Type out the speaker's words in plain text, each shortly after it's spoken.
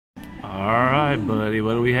All right, buddy.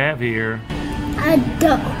 What do we have here? A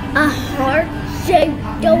heart-shaped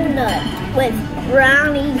donut with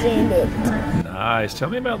brownies in it. Nice. Tell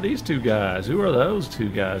me about these two guys. Who are those two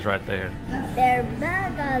guys right there? They're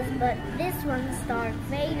bad guys, but this one's Darth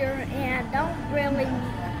Vader, and I don't really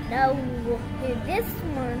know who this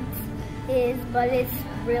one is, but it's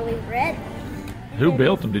really red. Who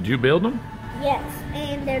built them? Did you build them? Yes,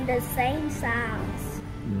 and they're the same size.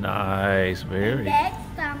 Nice. Very.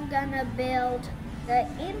 Next, I'm gonna build the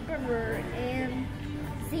Emperor and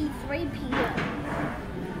C-3PO.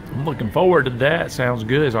 I'm looking forward to that. Sounds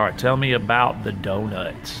good. All right, tell me about the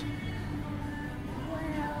donuts.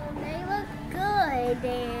 Well, they look good,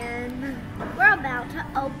 and we're about to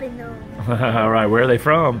open them. All right, where are they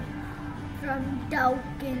from? From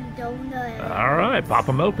Dunkin Donuts. All right, pop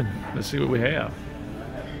them open. Let's see what we have.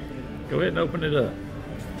 Go ahead and open it up.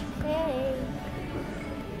 Okay.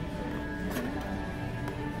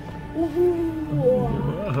 Whoa,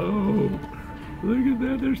 look at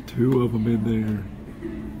that. There's two of them in there.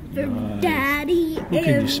 For Nice. Daddy. Well,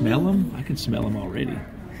 can you smell them? I can smell them already.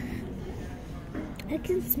 I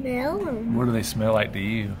can smell them. What do they smell like to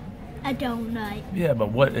you? A donut. Yeah,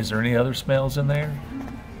 but what, is there any other smells in there?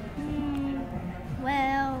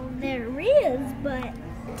 Well, there is, but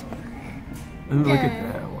Ooh, look the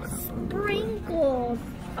at that one. sprinkles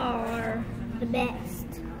are the best.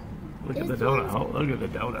 Look at the This donut hole. Look at the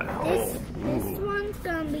donut hole. This one's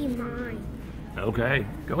gonna be mine. Okay,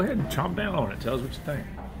 go ahead and chomp down on it. Tell us what you think.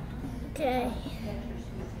 Okay.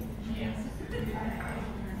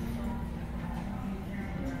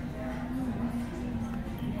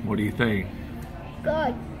 What do you think?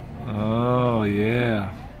 Good. Oh, yeah.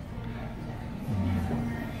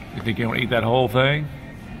 You think you want to eat that whole thing?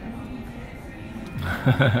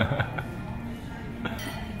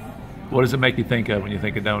 What does it make you think of when you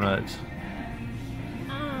think of donuts?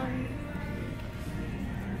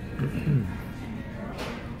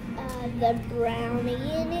 The brownie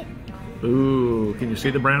in it. Ooh, can you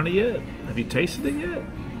see the brownie yet? Have you tasted it yet?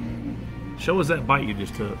 Show us that bite you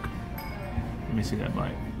just took. Let me see that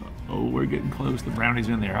bite. Oh, we're getting close. The brownie's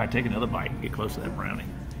in there. All right, take another bite and get close to that brownie.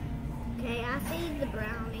 Okay, I see the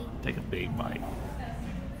brownie. Take a big bite.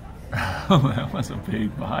 Oh, that was a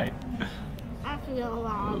big bite. I feel a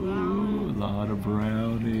lot of Ooh, brownie. a lot of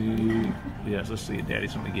brownie. Yes, let's see.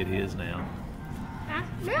 Daddy's going to get his now. I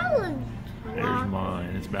smell it. There's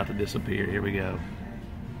mine. It's about to disappear. Here we go.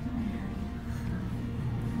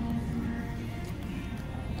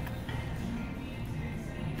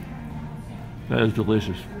 That is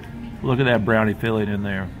delicious. Look at that brownie filling in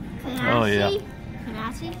there. Can I see? Yeah. Can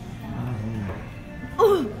I see?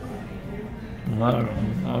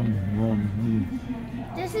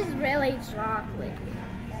 This is really chocolate.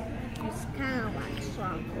 It's kind of like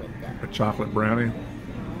chocolate. A chocolate brownie.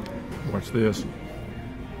 Watch this.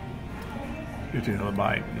 Get you another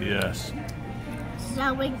bite. Yes.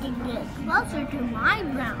 So we can get closer to my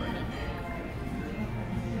brownie.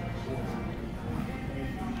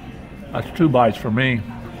 That's 2 bites for me.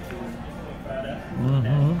 I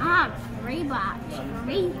have 3 bites.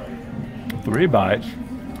 3 bites.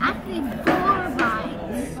 Actually 4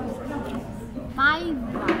 bites.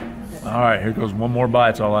 5 bites. All right, here goes one more bite.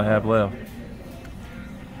 That's all I have left.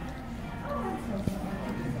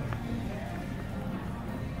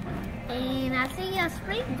 And I see a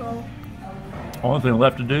sprinkle. Only thing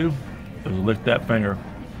left to do is lick that finger.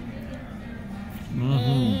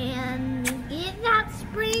 And get that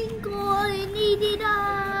sprinkle and eat it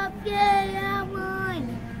up. Yay, I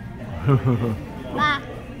won. Bye.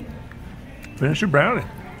 Finish your brownie.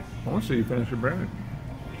 I want to see you finish your brownie.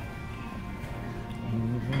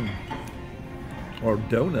 Or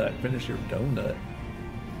donut. Finish your donut.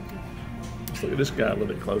 Let's look at this guy a little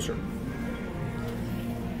bit closer.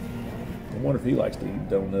 I wonder if he likes to eat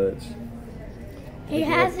donuts. He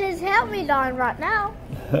has his helmet on right now.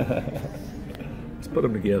 Let's put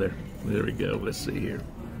them together. There we go. Let's see here.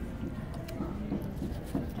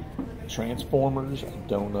 Transformers,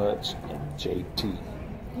 donuts, and JT.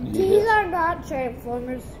 These are not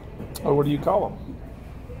Transformers. Oh, what do you call them?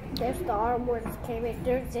 They're Star Wars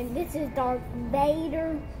characters, and this is Darth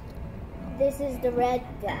Vader. This is the red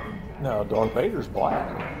guy. No, Darth Vader's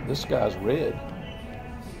black. This guy's red.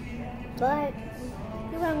 But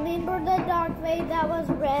you remember the Darth Vader that was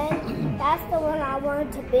red? That's the one I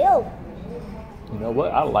wanted to build. You know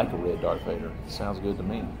what? I like a red Darth Vader. Sounds good to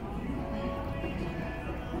me.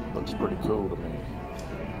 Looks pretty cool to me.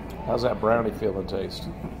 How's that brownie feel and taste?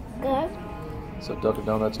 Good. So Dunkin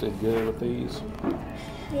Donuts did good with these.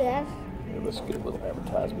 Yes. Here, let's get a little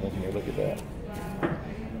advertisement in here. Look at that.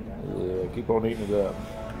 Keep on eating it up.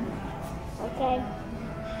 Okay.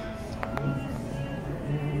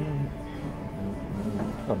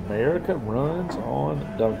 America runs on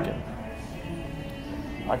Dunkin.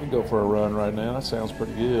 I could go for a run right now. That sounds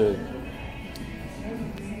pretty good.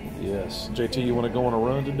 Yes. JT, you want to go on a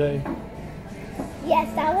run today?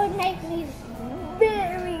 Yes, that would make me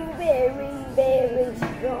very, very, very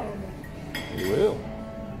strong. We will.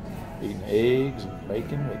 Eating eggs and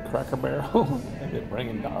bacon with Cracker Barrel and then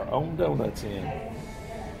bringing our own donuts in.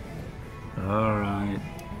 All right.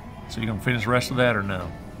 So you gonna finish the rest of that or no?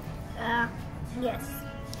 Yes.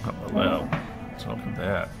 Oh, well, let's hope for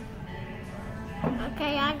that.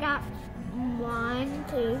 Okay, I got 1,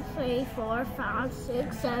 2, 3, 4, 5,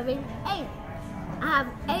 6, 7, 8. I have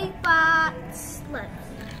 8 bites left.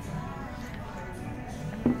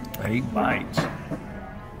 8 bites.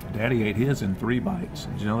 Daddy ate his in 3 bites.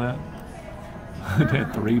 Did you know that? He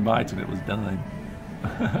had 3 bites and it was done.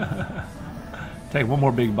 Take one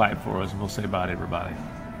more big bite for us and we'll say bye to everybody.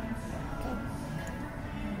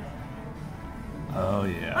 Oh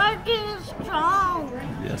yeah. I'm getting strong.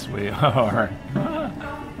 Yes, we are.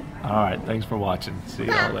 All right, thanks for watching. See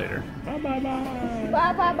y'all later. Bye bye bye.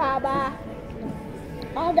 Bye bye bye bye.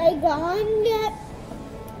 Are they gone yet?